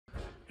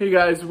Hey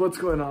guys, what's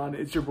going on?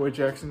 It's your boy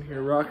Jackson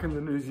here, rocking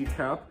the newsy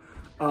cap,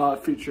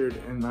 featured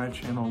in my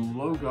channel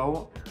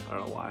logo. I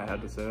don't know why I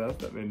had to say that,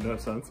 that made no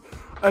sense.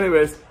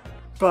 Anyways,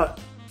 but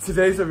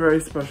today's a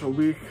very special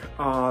week,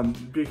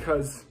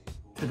 because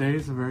today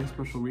is a very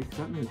special week.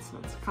 That made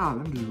sense.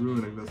 God, I'm just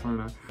ruining this,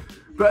 aren't I?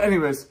 But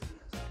anyways,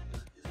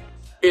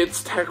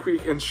 it's Tech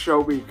Week and Show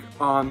Week,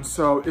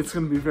 so it's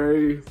gonna be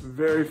very,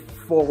 very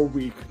full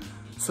week.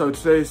 So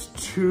today's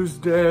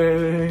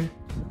Tuesday.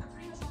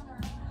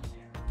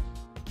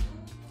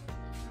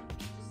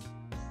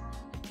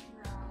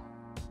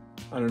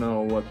 I don't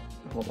know what,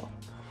 hold on.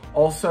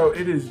 Also,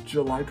 it is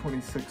July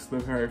 26th, the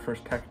very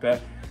first tech day,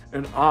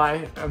 and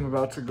I am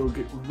about to go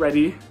get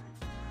ready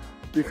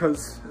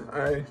because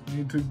I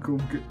need to go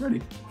get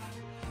ready.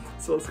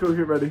 So let's go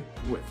get ready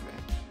with me.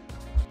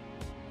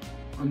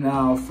 I'm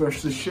now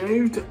freshly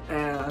shaved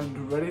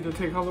and ready to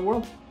take on the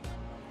world.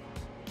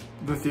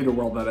 The theater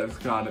world, that is.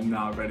 God, I'm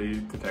now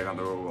ready to take on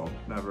the real world.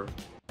 Never.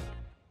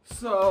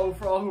 So,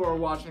 for all who are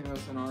watching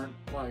this and aren't,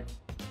 like,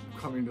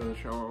 coming to the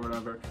show or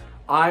whatever,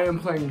 I am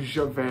playing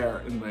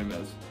Javert in Les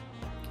Mis.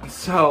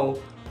 So,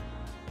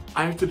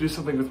 I have to do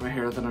something with my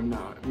hair that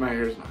my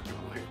hair's not gonna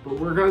like. But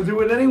we're gonna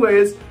do it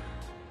anyways,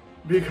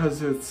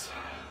 because it's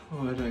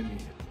what I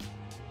need.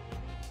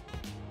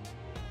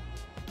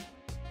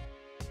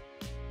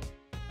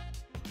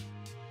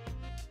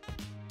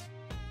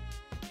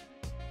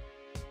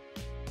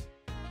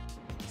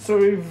 So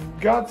we've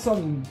got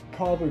some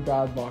probably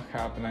bad luck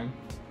happening.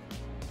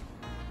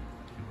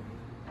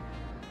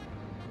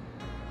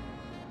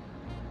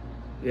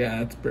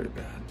 Yeah, it's pretty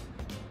bad.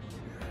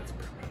 Yeah, it's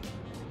pretty bad.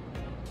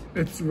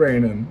 It's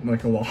raining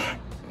like a lot.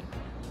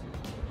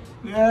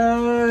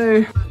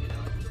 Yay!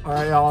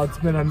 Alright y'all, it's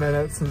been a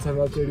minute since I've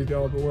updated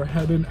y'all, but we're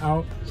heading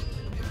out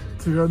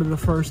to go to the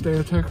first day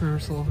of tech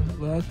rehearsal.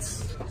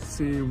 Let's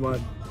see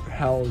what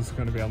hell is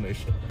gonna be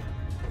unleashed.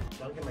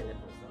 Don't get my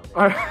nipples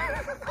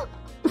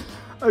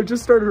though. I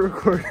just started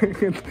recording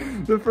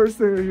and the first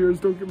thing I hear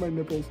is don't get my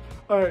nipples.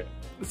 Alright.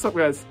 What's up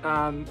guys,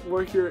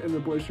 we're here in the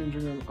boys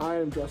changing room. I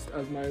am dressed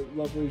as my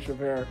lovely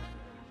Javert.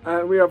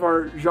 And we have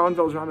our Jean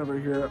Valjean over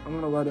here. I'm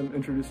gonna let him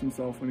introduce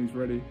himself when he's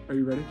ready. Are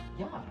you ready?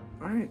 Yeah.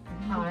 All right.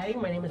 Hi,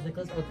 my name is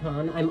Nicholas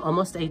Oton. I'm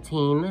almost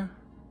 18 and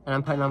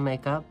I'm putting on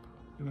makeup.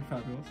 You look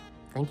fabulous.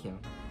 Thank you.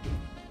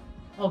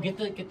 Oh, get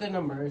the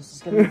numbers.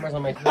 Just get the numbers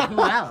on my phone.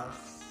 Who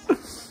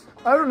else?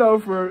 I don't know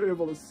if we're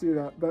able to see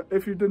that, but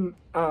if you didn't,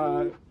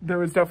 there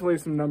was definitely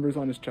some numbers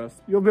on his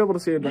chest. You'll be able to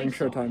see it during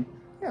showtime.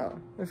 Yeah,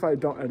 if I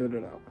don't edit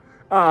it out.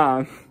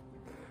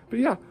 But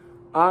yeah,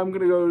 I'm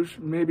gonna go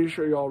maybe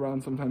show you all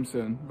around sometime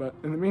soon. But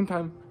in the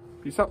meantime,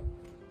 peace out.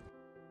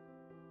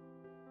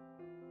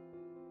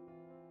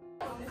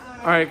 All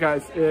right,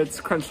 guys, it's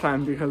crunch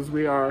time because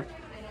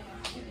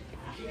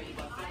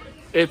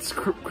it's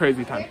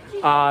crazy time.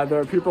 There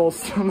are people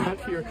still not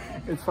here.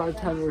 It's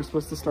 5:10. We're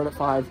supposed to start at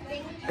 5.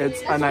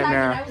 It's a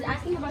nightmare.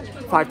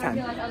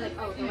 5:10.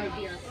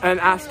 And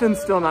Aston's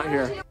still not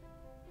here.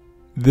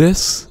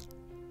 This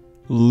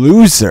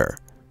loser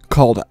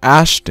called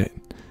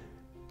Ashton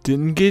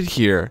didn't get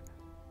here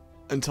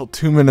until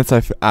 2 minutes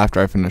after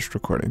I finished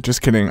recording.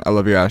 Just kidding. I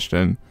love you,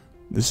 Ashton.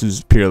 This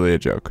is purely a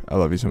joke. I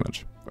love you so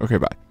much. Okay,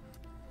 bye.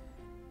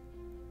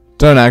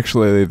 Don't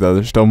actually leave though.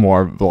 There's still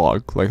more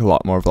vlog, like a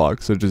lot more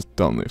vlog, so just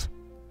don't leave.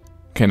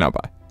 Okay, now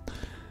bye.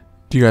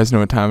 Do you guys know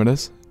what time it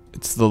is?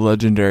 It's the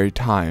legendary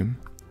time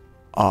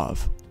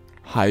of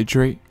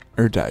hydrate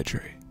or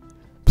dihydrate.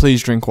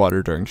 Please drink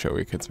water during show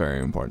week. It's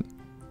very important.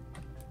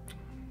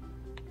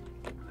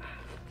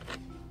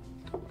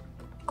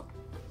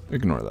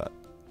 Ignore that.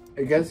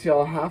 I guess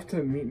y'all have to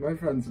meet my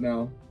friends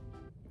now.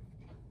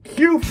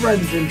 Cue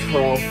friends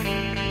intro.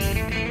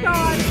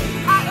 God.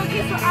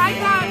 Okay, so I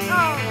got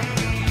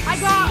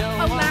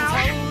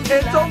allowed.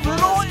 It's a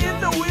little in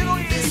the wheel.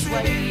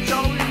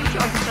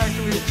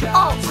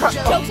 Oh, crap.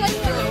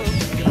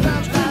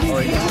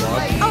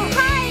 Oh,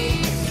 hi.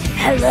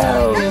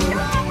 Hello.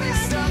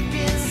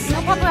 No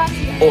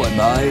paparazzi. Oh, am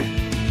I?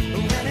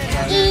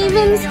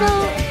 Even so.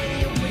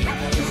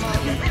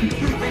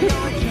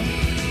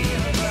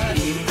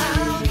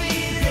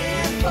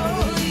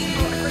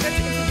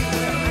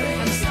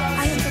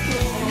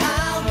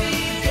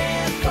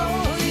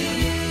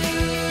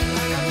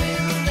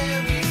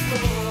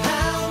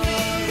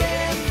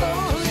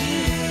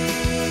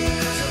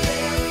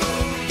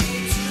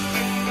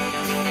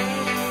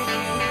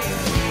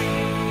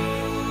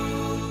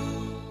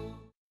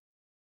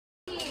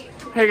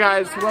 Hey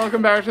guys,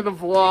 welcome back to the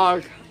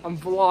vlog. I'm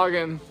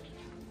vlogging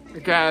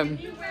again.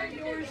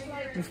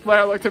 This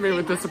player looked at me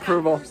with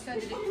disapproval.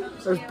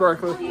 There's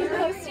Berkeley.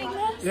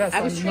 Yes,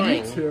 I was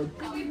trying. YouTube.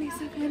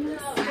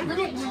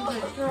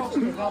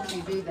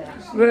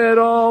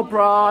 Little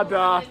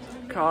brother,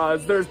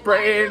 cause there's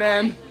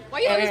Brayden. Why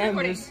are you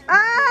always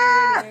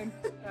recording?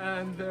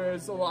 And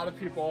there's a lot of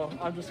people.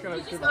 I'm just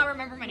gonna Just not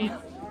remember my name.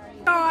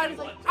 God.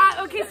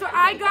 Okay, so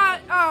I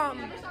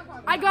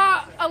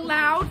got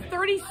allowed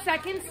 30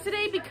 seconds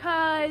today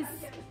because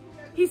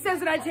he says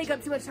that I take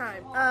up too much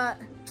time.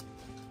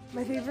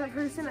 My favorite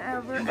person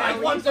ever. I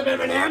want some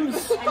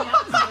M&Ms.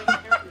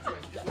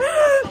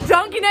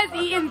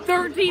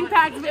 13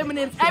 packs of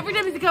M&Ms. Every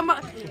time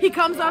he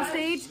comes off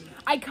stage,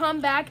 I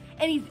come back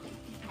and he's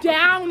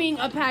downing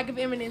a pack of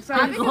M&Ms. So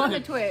I've been doing the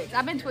Twix.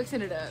 I've been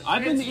Twixing it up.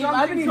 I've been eating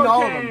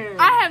all of them.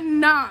 I have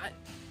not.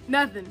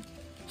 Nothing.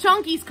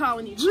 Chunky's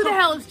calling you. Who the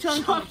hell is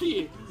Chunky?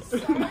 Chunky.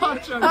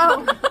 Not Chunky.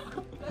 Oh.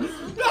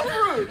 That's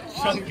rude.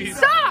 Chunky.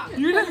 Stop!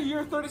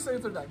 You're 30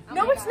 seconds are done.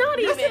 No, it's not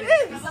even. Yes,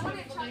 it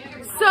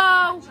is.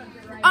 So,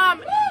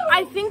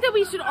 I think that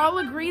we should all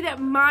agree that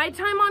my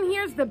time on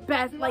here is the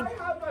best. Like,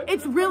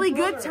 it's really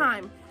good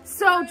time.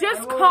 So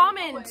just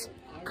comment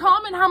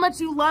how much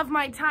you love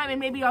my time, and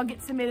maybe I'll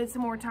get submitted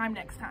some more time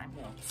next time.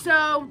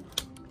 So,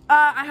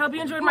 I hope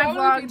you enjoyed my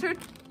vlog.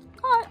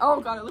 Hi. Oh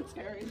god, it looks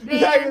scary.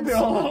 That's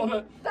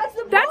so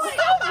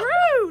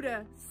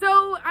rude.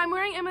 So I'm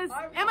wearing Emma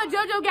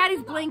JoJo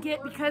Gaddy's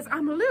blanket because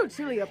I'm a little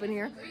chilly up in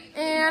here.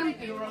 And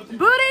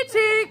booty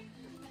cheek.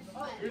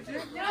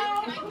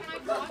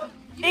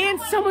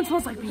 And someone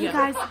smells like you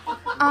guys.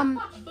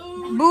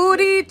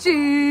 Booty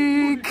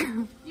cheek.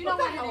 You know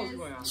what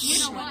it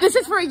is. This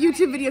is for a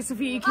YouTube video,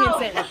 Sophia. You can't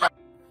say it. I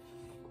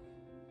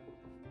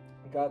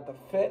got the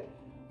fit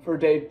for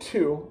day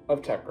 2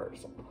 of tech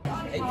rehearsal.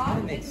 It kind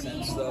of makes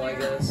sense though, I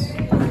guess.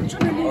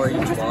 Or you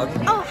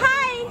vlog. Oh,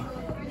 hi!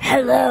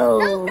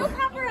 Hello. No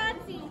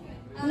paparazzi.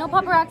 No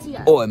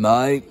paparazzi. Oh, am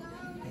I?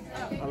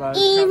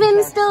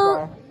 Even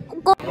still.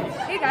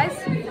 Hey guys,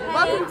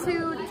 welcome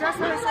to dress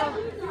rehearsal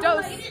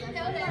dose.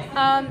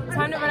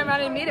 Time to run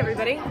around and meet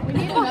everybody.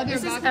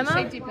 This is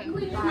Emma.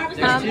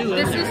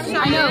 This is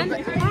Cheyenne.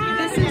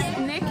 This is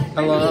Nick.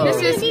 Hello. This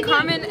is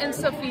Carmen and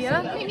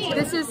Sophia.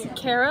 This is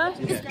Kara.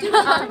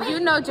 You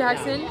know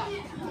Jackson.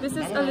 This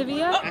is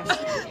Olivia.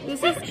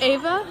 This is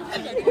Ava.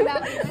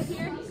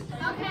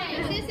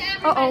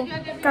 Uh-oh.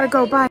 Gotta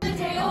go. Bye. And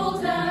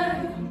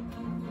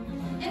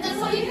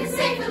that's all you can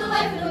say for the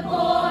life of the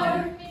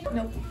board.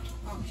 Nope.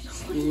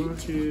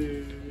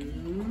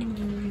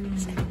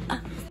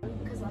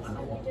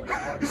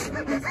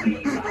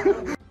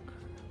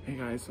 Hey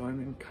guys, so I'm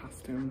in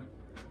costume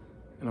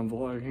and I'm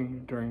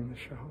vlogging during the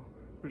show,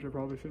 which I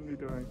probably shouldn't be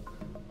doing,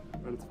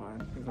 but it's fine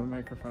because my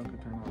microphone can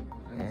turn on.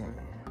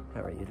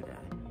 How are you today?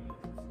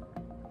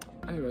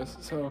 Anyways,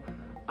 so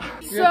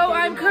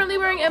I'm currently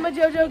wearing Emma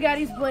JoJo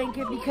Gaddy's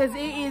blanket because it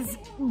is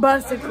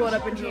busted cold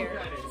up in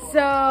here.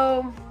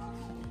 So,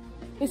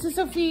 this is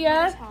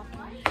Sophia.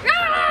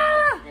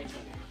 Ah!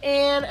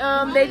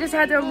 And they just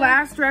had their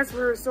last dress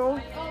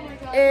rehearsal,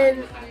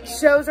 and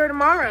shows are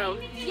tomorrow.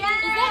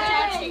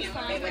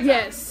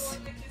 Yes.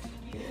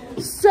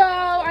 So,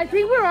 I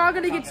think we're all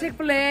gonna get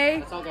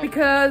Chick-fil-A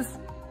because,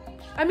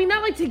 I mean,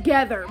 not like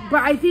together,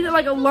 but I think that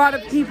like a lot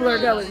of people are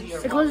going.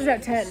 It closes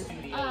at 10.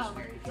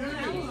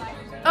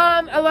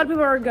 A lot of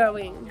people are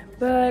going,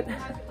 but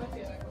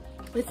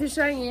this is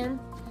Cheyenne.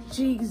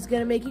 She's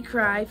gonna make you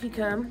cry if you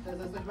come.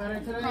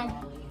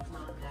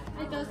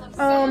 It does look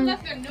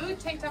left their nude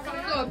tank top on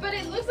the floor, but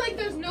it looks like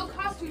there's no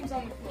costumes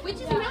on the floor. Which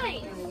is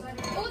nice.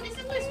 Oh, this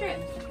is my strip.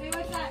 Wait,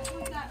 what's that?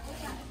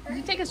 Did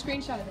you take a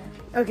screenshot of it?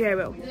 Okay, I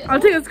will. I'll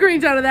take a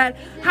screenshot of that.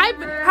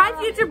 Hi,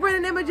 future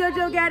Brennan Emma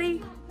JoJo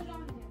Gaddy.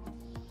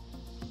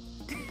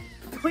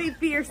 Play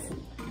fierce.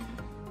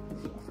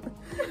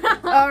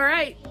 All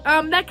right.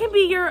 That can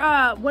be your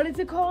what is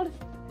it called?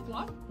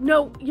 Vlog?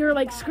 No, your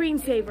like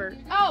screensaver.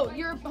 Oh,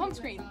 your home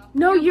screen.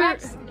 No, your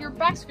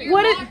back screen.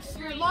 what Your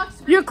is lock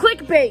screen. your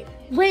clickbait?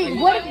 Wait,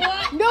 what?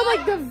 No,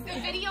 like the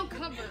video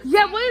cover.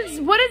 yeah.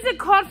 What is it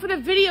called for the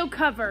video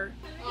cover?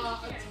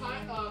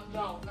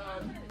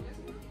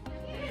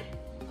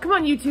 Come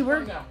on,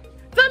 YouTuber.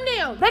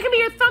 Thumbnail. That can be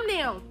your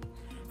thumbnail.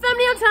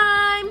 Thumbnail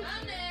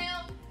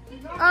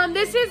time.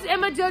 This is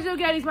Emma JoJo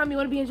Gaddy's mom. You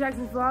want to be in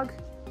Jackson's vlog?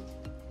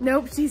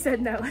 Nope, she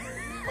said no.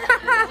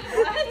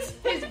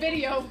 His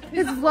video.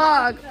 His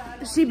vlog.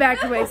 She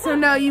backed away, so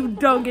no, you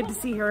don't get to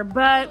see her.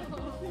 But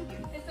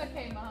It's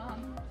okay,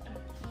 Mom.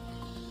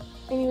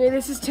 anyway,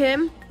 this is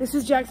Tim. This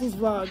is Jackson's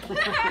vlog.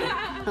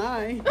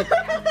 Hi.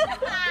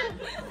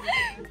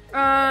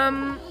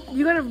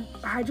 You got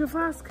a hydro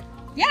flask?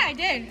 Yeah, I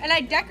did, and I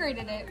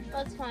decorated it.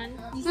 That's fun.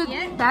 You see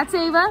it? That's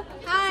Ava.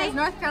 Hi. It says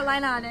North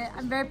Carolina on it.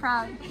 I'm very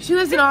proud. She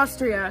lives in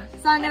Austria,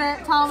 So I'm gonna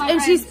tell my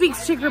and she friends.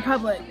 speaks Czech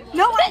Republic.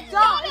 No, I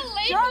don't.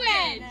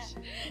 It's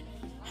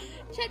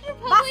Czech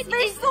Republic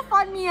is so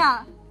fun,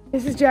 Mia.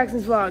 This is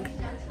Jackson's vlog.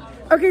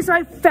 Okay, so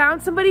I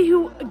found somebody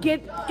who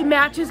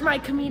matches my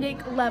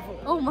comedic level.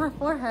 Oh, my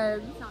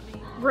forehead.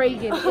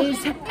 Reagan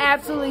is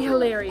absolutely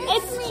hilarious.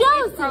 It's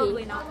Josie.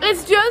 Probably not.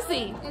 It's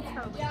Josie.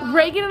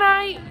 Reagan and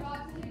I,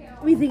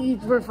 we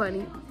think we're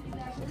funny.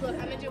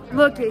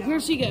 Look it, here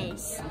she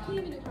goes.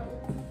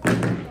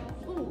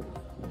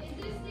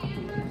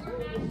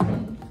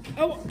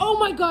 Oh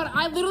my god,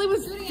 I literally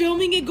was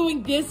filming it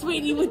going this way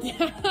and you went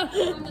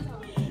down.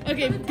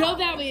 Okay, go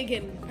that way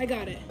again. I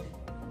got it.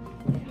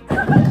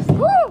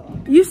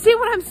 Woo! You see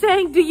what I'm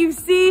saying? Do you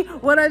see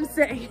what I'm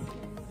saying?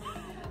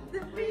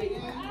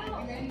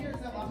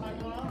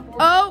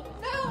 Oh!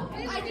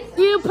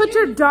 You put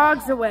your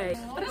dogs away.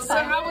 So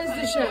how was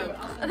the show?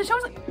 The show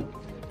was like,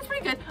 it's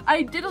pretty good.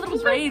 I did a little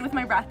braid with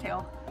my rat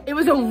tail. It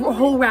was a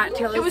whole rat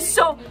tail. It was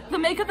so, the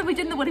makeup that we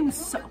did in the wedding was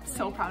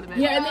so proud of it.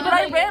 Yeah, and but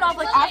I ran off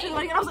like after the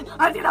wedding and I was like,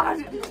 I did not.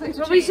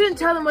 But we shouldn't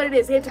tell them what it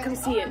is. They have to come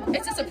see it.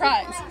 It's a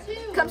surprise.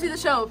 Come see the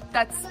show.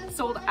 That's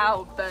sold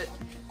out, but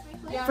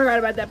Forgot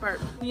about that part.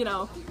 you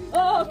know.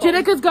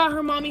 Jenica's got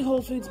her mommy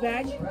Whole Foods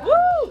bag.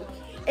 Woo!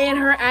 And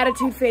her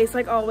attitude face,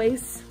 like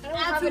always. I don't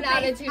have an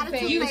attitude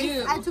face. You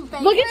do.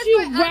 Look at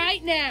you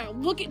right now.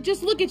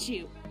 Just look at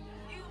you.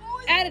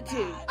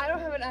 Attitude. I don't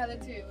have an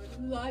attitude.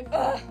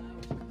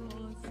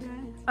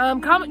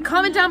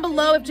 Comment down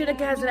below if Jenica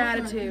has an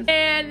attitude.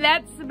 And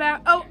that's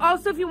about. Oh,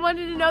 also, if you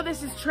wanted to know,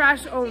 this is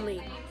trash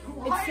only.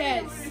 It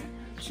says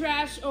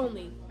trash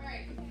only.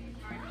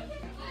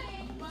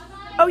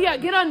 Oh yeah,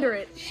 get under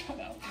it.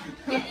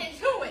 Get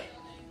into it.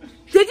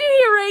 Did you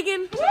hear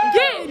Reagan?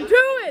 Get into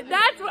it.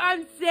 That's what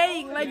I'm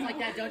saying. Like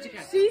that, don't you?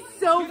 she's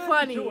so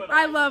funny.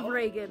 I love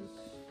Reagan.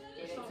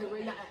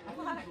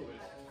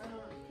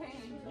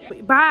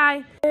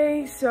 Bye.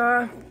 Okay,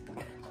 so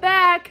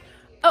back.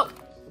 Oh,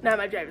 not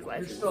my driver's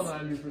license. Still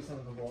 90%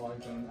 of the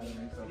vlog done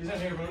editing stuff. He's not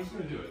here, but I'm just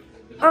gonna do it.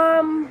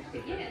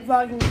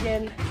 Vlogging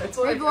again. It's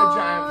like a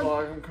giant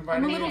vlog. I'm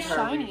combining I'm a little the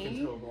entire week shiny.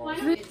 into a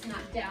vlog. It's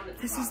not down.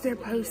 This is their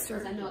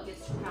poster. I know it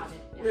gets crowded.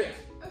 Yeah.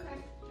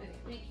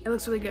 It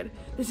looks really good.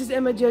 This is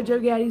Emma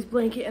Jojo Gaddy's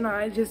blanket, and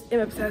I just am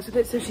obsessed with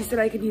it, so she said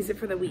I could use it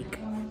for the week.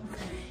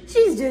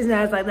 She's just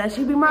nice like that.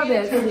 She'd be my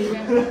bestie.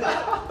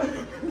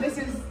 This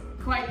is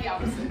quite the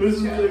opposite. This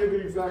is literally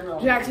the exact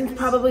opposite. Jackson's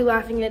probably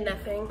laughing at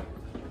nothing.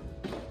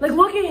 Like,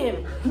 look at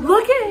him.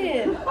 Look at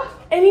him.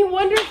 And he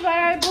wonders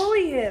why I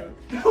bully him.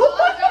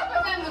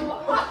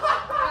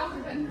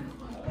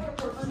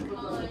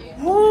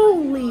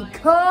 Holy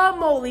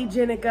camole,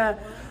 Jenica.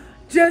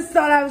 Just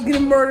thought I was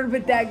getting murdered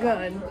with that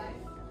gun.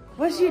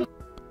 What's she?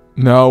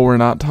 No, we're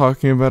not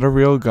talking about a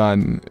real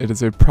gun. It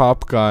is a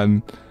prop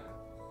gun.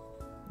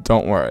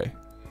 Don't worry.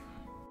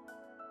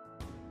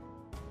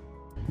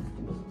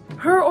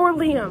 Her or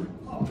Liam.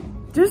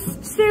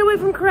 Just stay away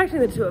from correcting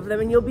the two of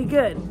them and you'll be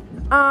good.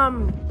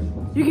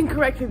 You can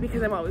correct me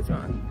because I'm always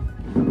wrong.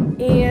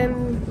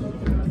 And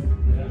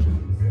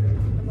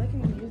I'm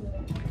liking the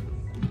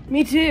music.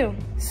 Me too.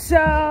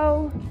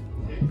 So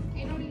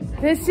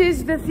this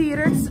is the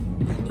theater.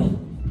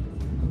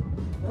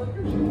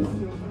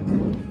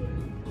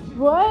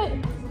 What?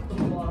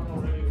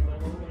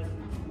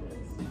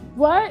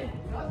 What?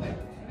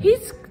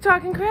 He's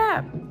talking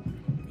crap.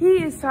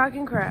 He is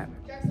talking crap.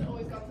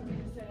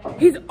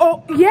 He's,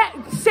 oh, yeah,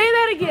 say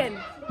that again.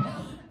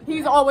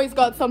 He's always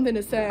got something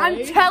to say.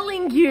 I'm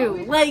telling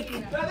you, like.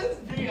 That is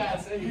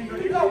BS.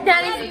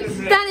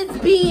 That is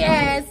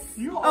BS.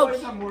 You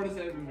always have more to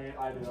say than me.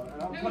 I do.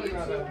 And I'm putting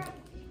that in.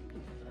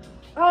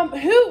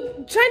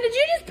 Chen, did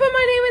you just put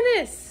my name in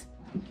this?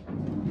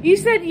 You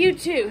said you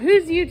two.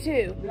 Who's you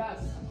two?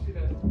 Yes, she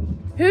did.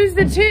 Who's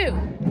the two?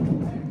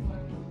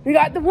 We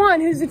got the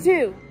one. Who's the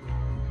two?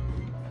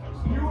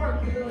 You are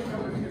clearly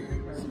coming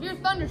to Severe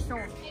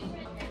thunderstorm.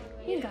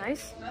 Hey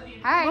guys.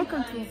 Hi.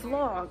 Welcome to the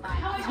vlog.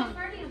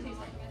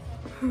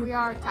 We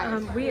are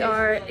tired. We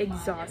are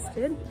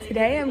exhausted.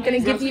 Today I'm gonna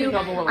give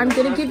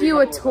you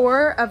a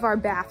tour of our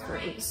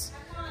bathrooms.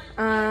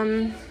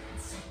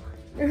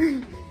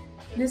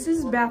 This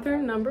is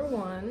bathroom number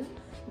 1.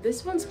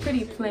 This one's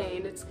pretty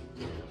plain, it's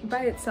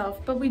by itself,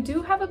 but we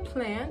do have a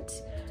plant.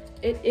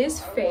 It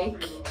is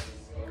fake,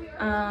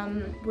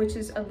 which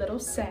is a little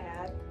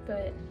sad,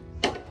 but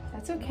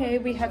that's okay.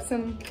 We have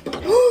some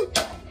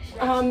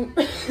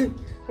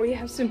we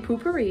have some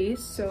pooperies,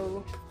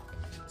 so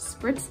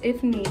spritz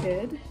if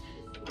needed.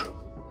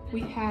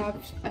 We have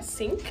a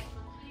sink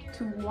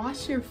to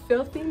wash your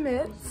filthy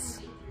mitts.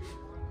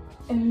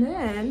 And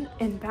then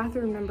in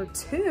bathroom number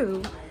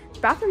 2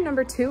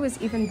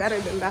 is even better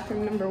than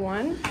bathroom number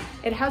 1.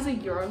 It has a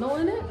urinal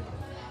in it.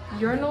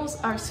 Urinals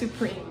are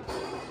supreme.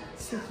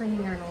 Supreme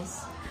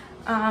urinals.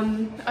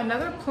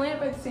 Another plant,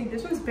 but see,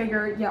 this one's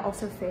bigger, yeah,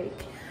 also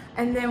fake.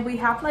 And then we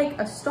have like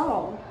a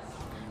stall.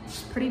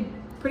 It's pretty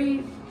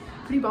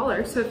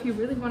baller. So if you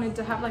really wanted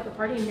to have like a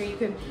party in here, you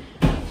could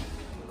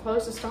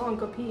close the stall and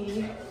go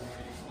pee.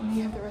 And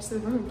you have the rest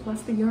of the room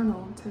plus the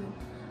urinal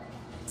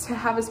to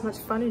have as much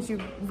fun as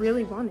you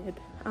really wanted.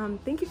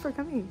 Thank you for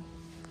coming.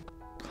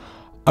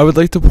 I would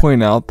like to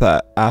point out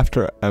that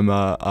after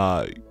Emma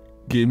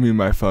gave me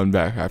my phone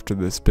back after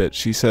this bit,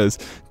 she says,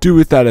 "Do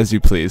with that as you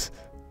please."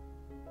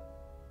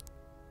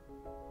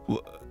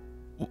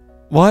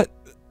 What?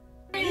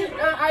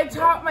 I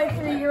taught my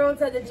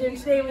 3-year-olds at the gym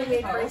today. We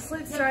made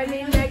bracelets, so I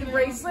made Meg a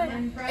bracelet,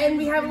 and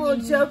we have a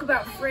little joke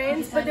about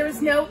friends, but there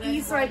was no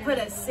E, so I put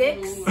a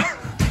 6.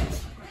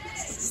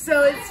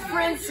 So it's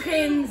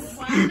Friendskins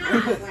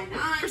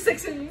for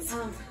 6ins.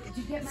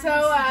 So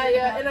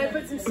and I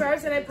put some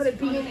stars, and I put a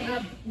B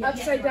and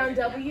upside down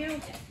W.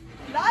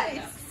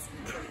 Nice.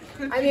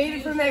 I made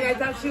it for Meg. I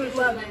thought she would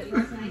love it.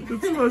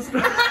 It's supposed to.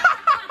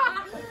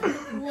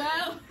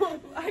 Well,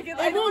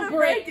 I won't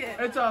break it.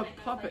 It's a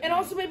puppet. And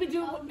also maybe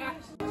do.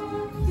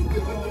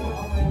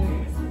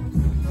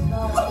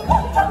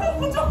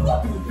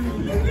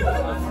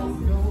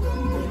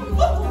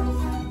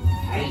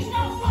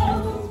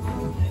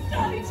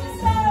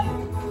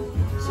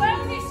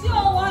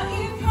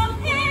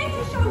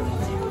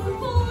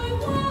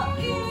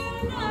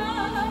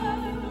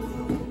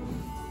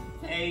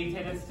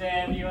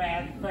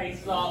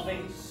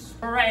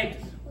 Red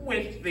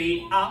with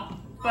the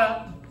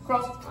upper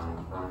crust.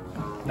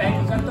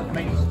 Beggars at the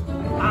face,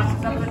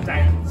 asses at the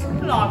dance.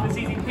 Life is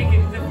easy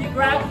pickings if you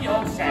grab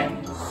your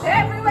chance.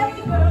 Everywhere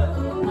you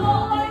go,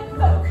 all like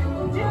folk,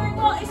 doing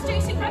what is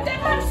chasing, but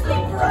they're mostly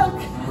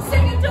broke.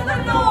 Singing to the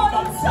Lord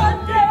on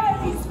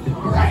Sundays.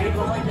 Right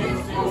on the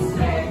distance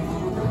stay.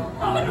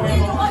 But we're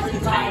the ones who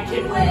take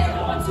it, we're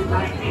the ones who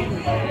make it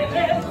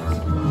live.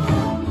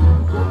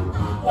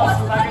 What's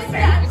the like a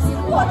sense?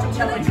 Watch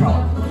until we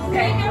drop.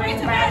 Fingering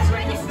to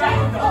measuring the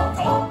strength of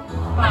top.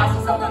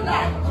 Masters on the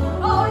land,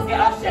 always get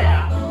our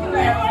share.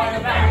 Never mind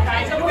the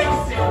barricades and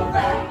we're still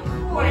there.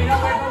 We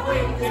don't ever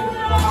win to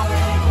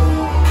glory.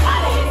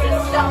 And if you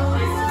stop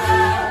this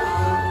spell,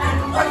 and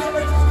push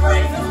it to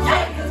strings and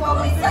take us what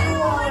we say we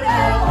will.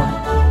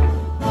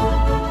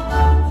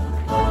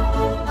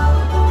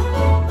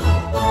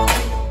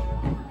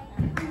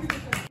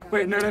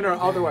 Wait, no,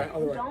 other way.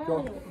 Go.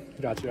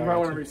 Got you. You might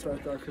want to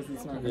restart though, because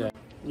it's not. Yeah.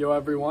 Yo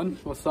everyone,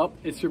 what's up?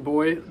 It's your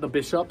boy, the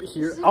Bishop,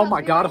 here. Oh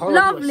my God, Harley,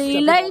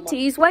 Lovely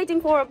ladies waiting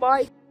for a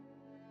bite.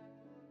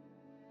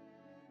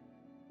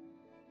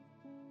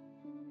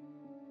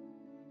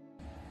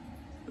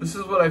 This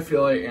is what I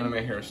feel like anime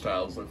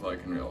hairstyles look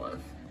like in real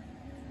life.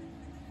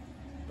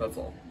 That's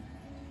all.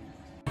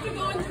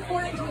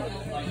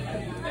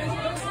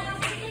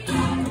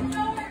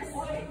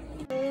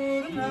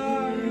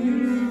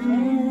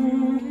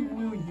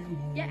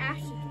 Yeah,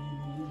 Ashton.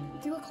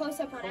 Do a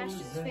close-up on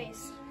Ashton's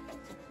face.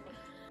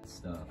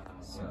 Stuff.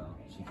 So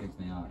she kicked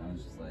me out, and I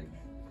was just like,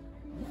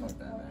 fuck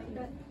that,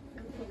 man.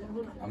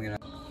 I'm gonna.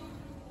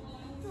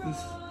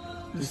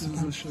 This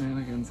is the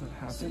shenanigans that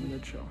happen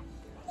mid-show.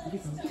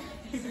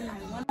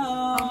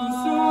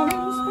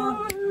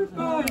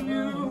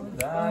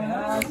 That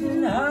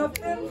hasn't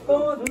happened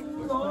for the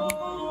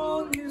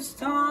longest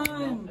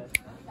time.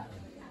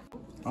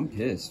 I'm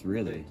pissed,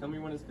 really. Tell me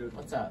when it's good.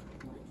 What's up?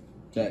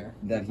 That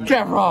he.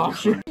 Get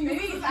Ross! Our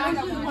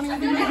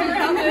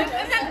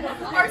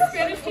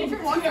Spanish teacher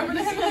walked over to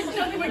him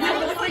and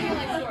like,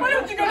 why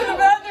don't you go to the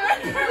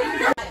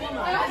bathroom?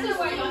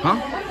 Huh?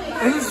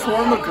 Is this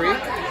shawarma Greek?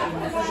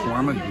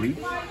 Shawarma Greek?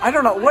 I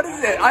don't know. What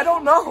is it? I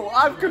don't know.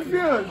 I'm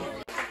confused.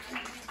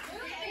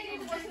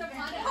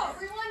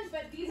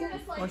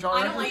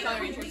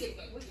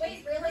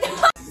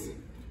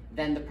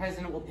 Then the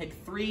president will pick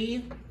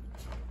 3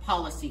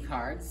 policy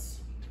cards.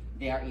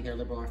 They are either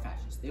liberal or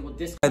fascist. They will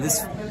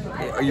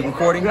Are you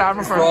recording? Yeah, I'm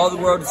For recording. all the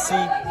world to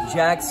see,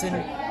 Jackson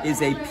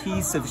is a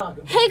piece of.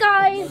 Hey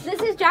guys,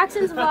 this is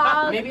Jackson's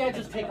vlog. Maybe I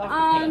just take off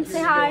the pants.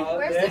 Say hi.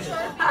 Where's the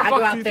shirt? I go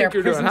do out you there, think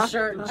you're prison doing, huh?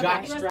 shirt,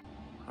 jockstrap.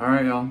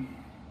 Alright, y'all.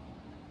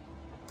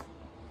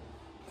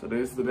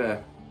 Today's the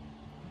day.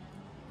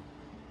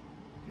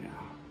 Yeah.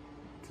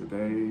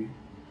 Today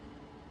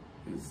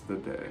is the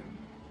day.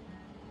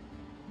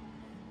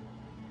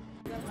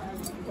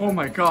 Oh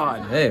my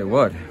God. Hey,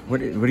 what?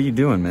 What are you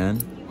doing,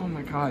 man? Oh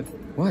my God.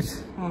 What?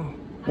 Oh.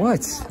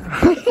 What?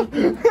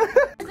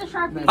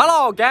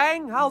 Hello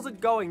gang, how's it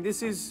going?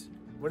 This is,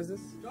 what is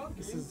this?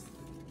 This is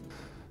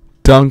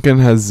Duncan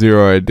has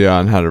zero idea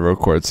on how to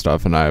record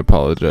stuff, and I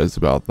apologize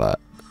about that.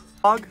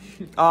 vlog.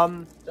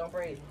 Don't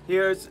breathe.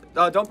 Here's,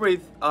 don't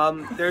breathe.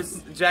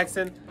 There's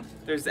Jackson,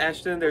 there's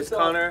Ashton, there's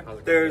Connor,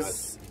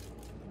 there's,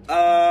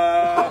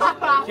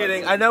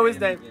 kidding, I know his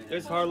name.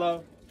 There's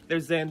Harlow,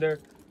 there's Xander,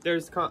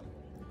 there's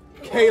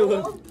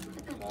Caleb.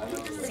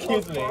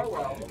 Excuse me.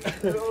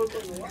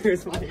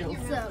 Here's me.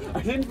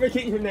 I didn't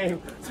forget your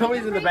name.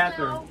 Somebody's in the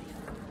bathroom.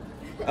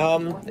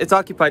 It's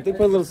occupied. They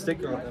put a little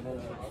sticker on it.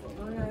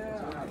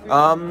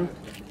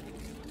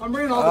 I'm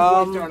bringing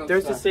all the down.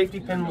 There's the safety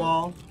pin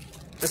wall.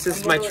 This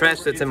is my trash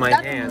that's in my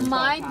hand.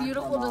 My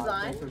beautiful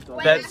design.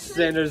 That's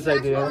Xander's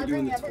idea.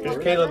 There's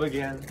Caleb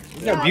again.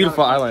 He's got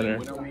beautiful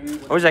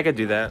eyeliner. I wish I could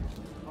do that.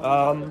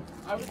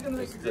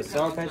 There's the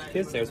Sour Patch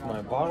Kids. There's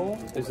my bottle.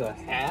 There's a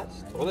hat.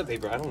 Toilet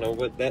paper. I don't know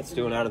what that's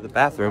doing out of the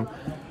bathroom.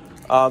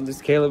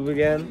 There's Caleb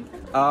again.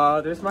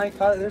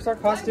 There's our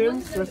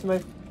costumes. There's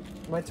my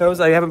toes.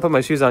 I haven't put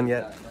my shoes on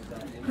yet.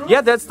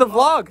 Yeah, that's the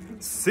vlog.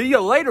 See you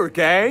later,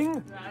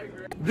 gang.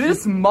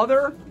 This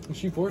mother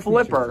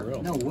flipper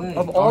No way.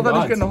 of all that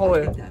is getting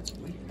holy.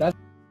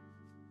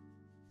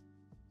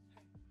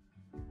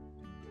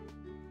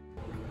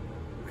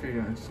 Okay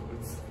guys, so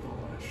it's the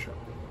last show.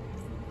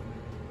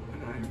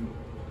 And I'm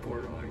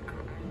borderline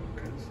crying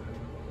because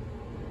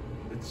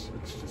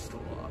it's just a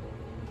lot.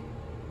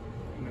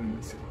 I'm gonna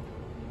miss you.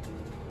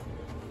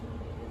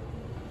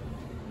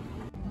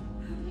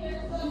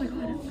 Oh my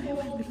God, why am I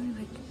literally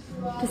like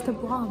just a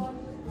blob?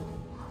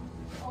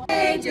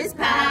 Ages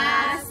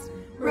past,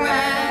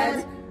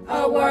 red,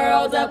 a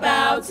world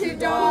about to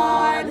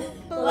dawn,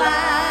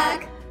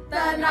 black,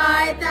 the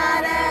night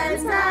that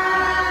ends at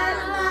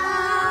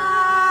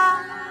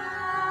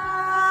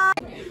last.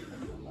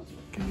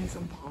 Give me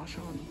some posh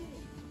on.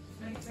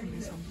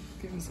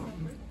 Give me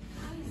something.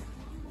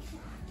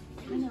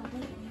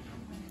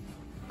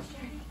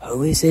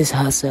 Who is this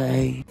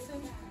hussy?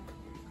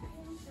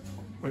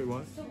 Wait,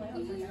 what?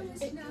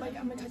 Like,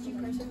 I'm a touchy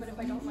person, but if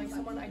I don't like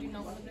someone, I do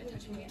not want them to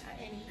touch me at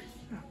any.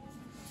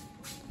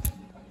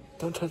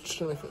 Don't touch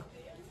Jennifer.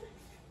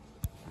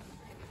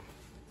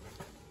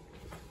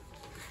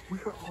 We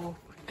are all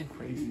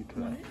crazy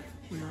today.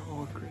 We are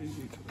all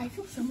crazy today. I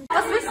feel so much.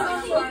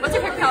 What's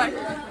your favorite color?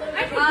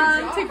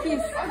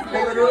 Turquoise.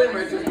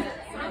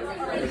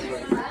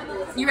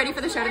 You ready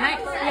for the show tonight?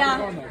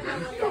 Ja.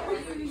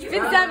 Ich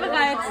bin sehr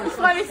bereit. Ich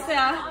freue mich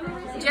sehr.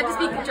 Do you have to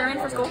speak German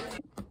for school?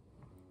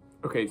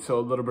 Okay, so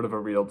a little bit of a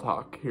real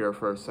talk here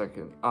for a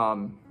second.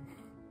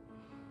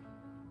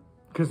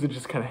 Because it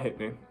just kind of hit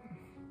me.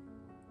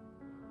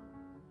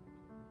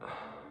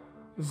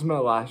 This is my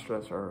last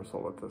dress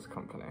rehearsal with this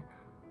company.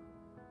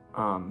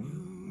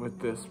 With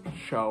this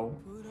show,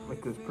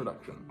 with this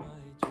production.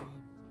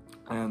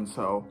 And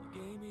so,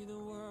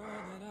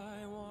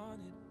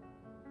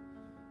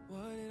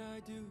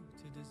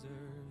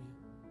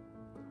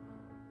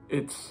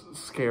 it's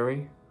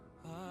scary.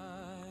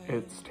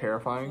 It's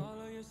terrifying.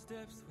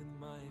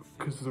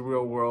 Because the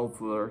real world's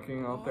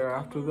lurking out there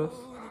after this.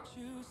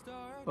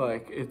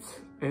 Like, it's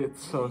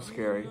so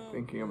scary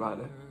thinking about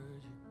it.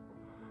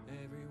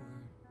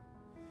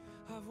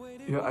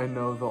 Yeah, I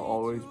know they'll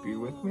always be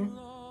with me.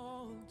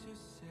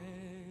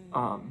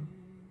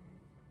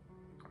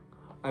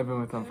 I've been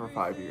with them for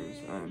 5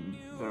 years, and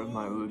they're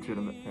my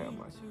legitimate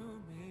family.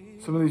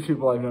 Some of these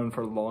people I've known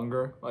for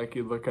longer, like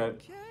you look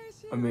at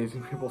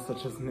amazing people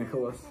such as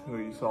Nicholas, who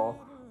you saw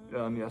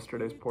on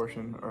yesterday's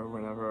portion, or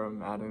whenever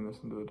I'm adding this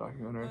into the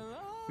documentary,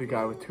 the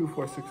guy with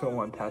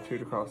 24601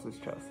 tattooed across his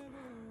chest.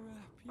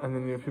 And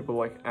then you have people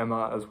like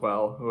Emma as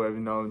well, who I've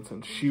known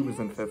since she was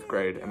in 5th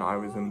grade, and I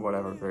was in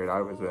whatever grade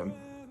I was in,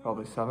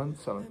 probably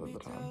 7th at the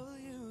time.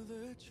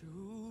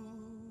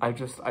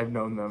 I've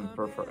known them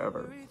for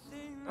forever.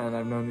 And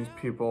I've known these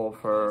people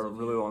for a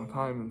really long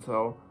time, and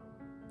so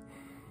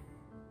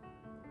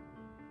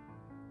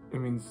it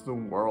means the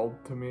world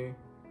to me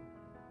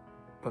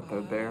that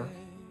they're there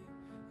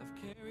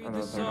and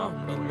that they're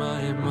not going.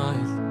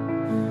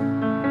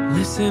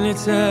 Listen,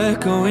 it's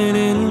echoing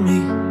in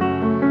me,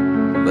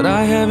 but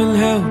I haven't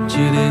helped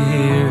you to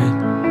hear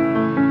it.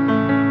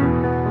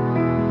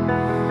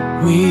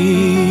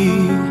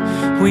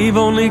 We've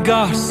only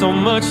got so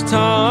much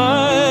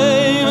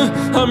time.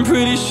 I'm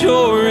pretty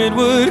sure it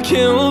would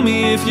kill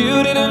me if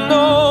you didn't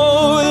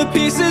know the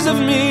pieces of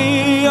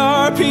me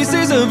are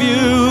pieces of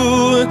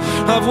you.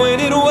 I've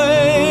waited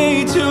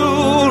way too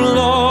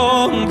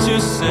long to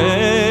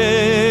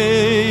say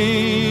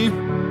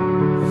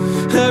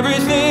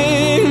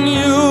everything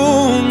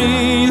you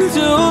mean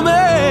to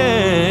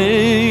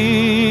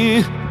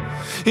me.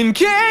 In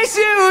case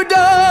you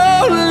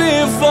don't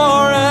live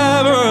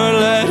forever,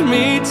 let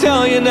me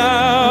tell you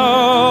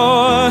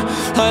now,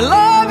 I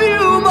love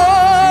you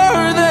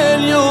more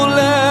than you'll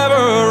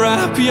ever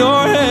wrap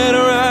your head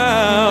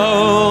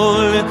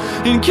around.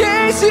 In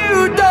case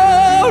you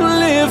don't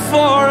live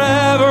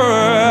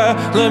forever,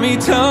 let me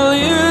tell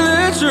you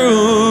the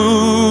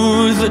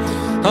truth.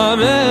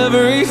 I'm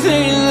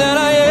everything that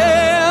I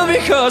am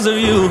because of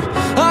you.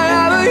 I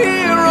have a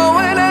hero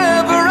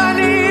whenever I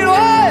need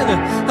one.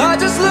 I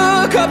just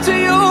look up to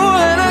you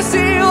and I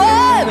see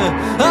one.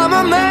 I'm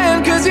a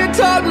man cause you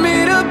taught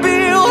me to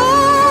be one.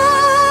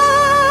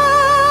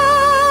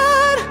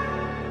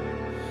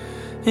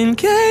 In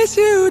case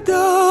you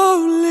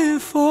don't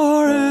live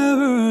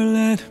forever,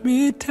 let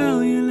me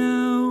tell you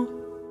now,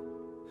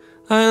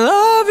 I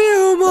love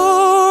you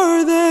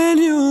more than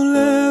you'll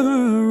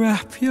ever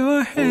wrap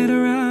your head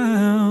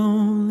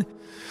around.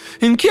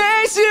 In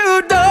case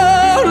you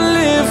don't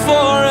live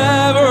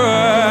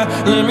forever,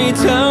 let me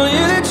tell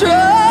you the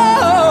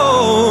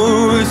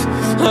truth.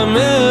 I'm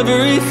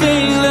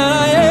everything that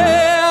I am.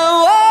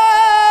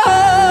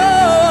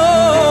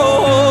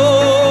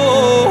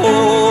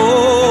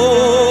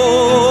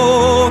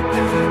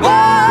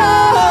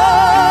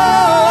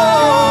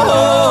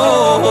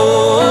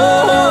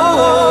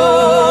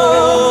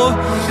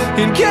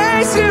 In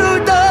case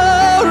you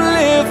don't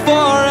live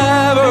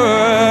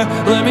forever,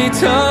 let me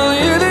tell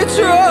you the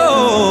truth.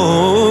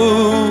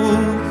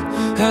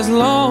 As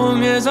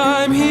long as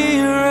I'm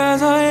here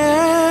as I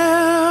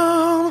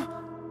am,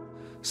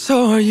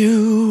 so are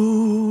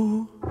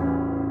you.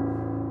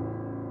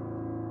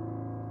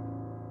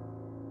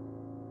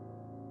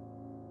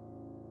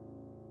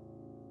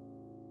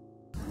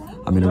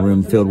 I'm in a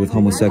room filled with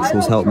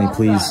homosexuals. Help me,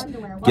 please.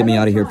 Get me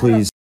out of here,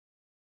 please.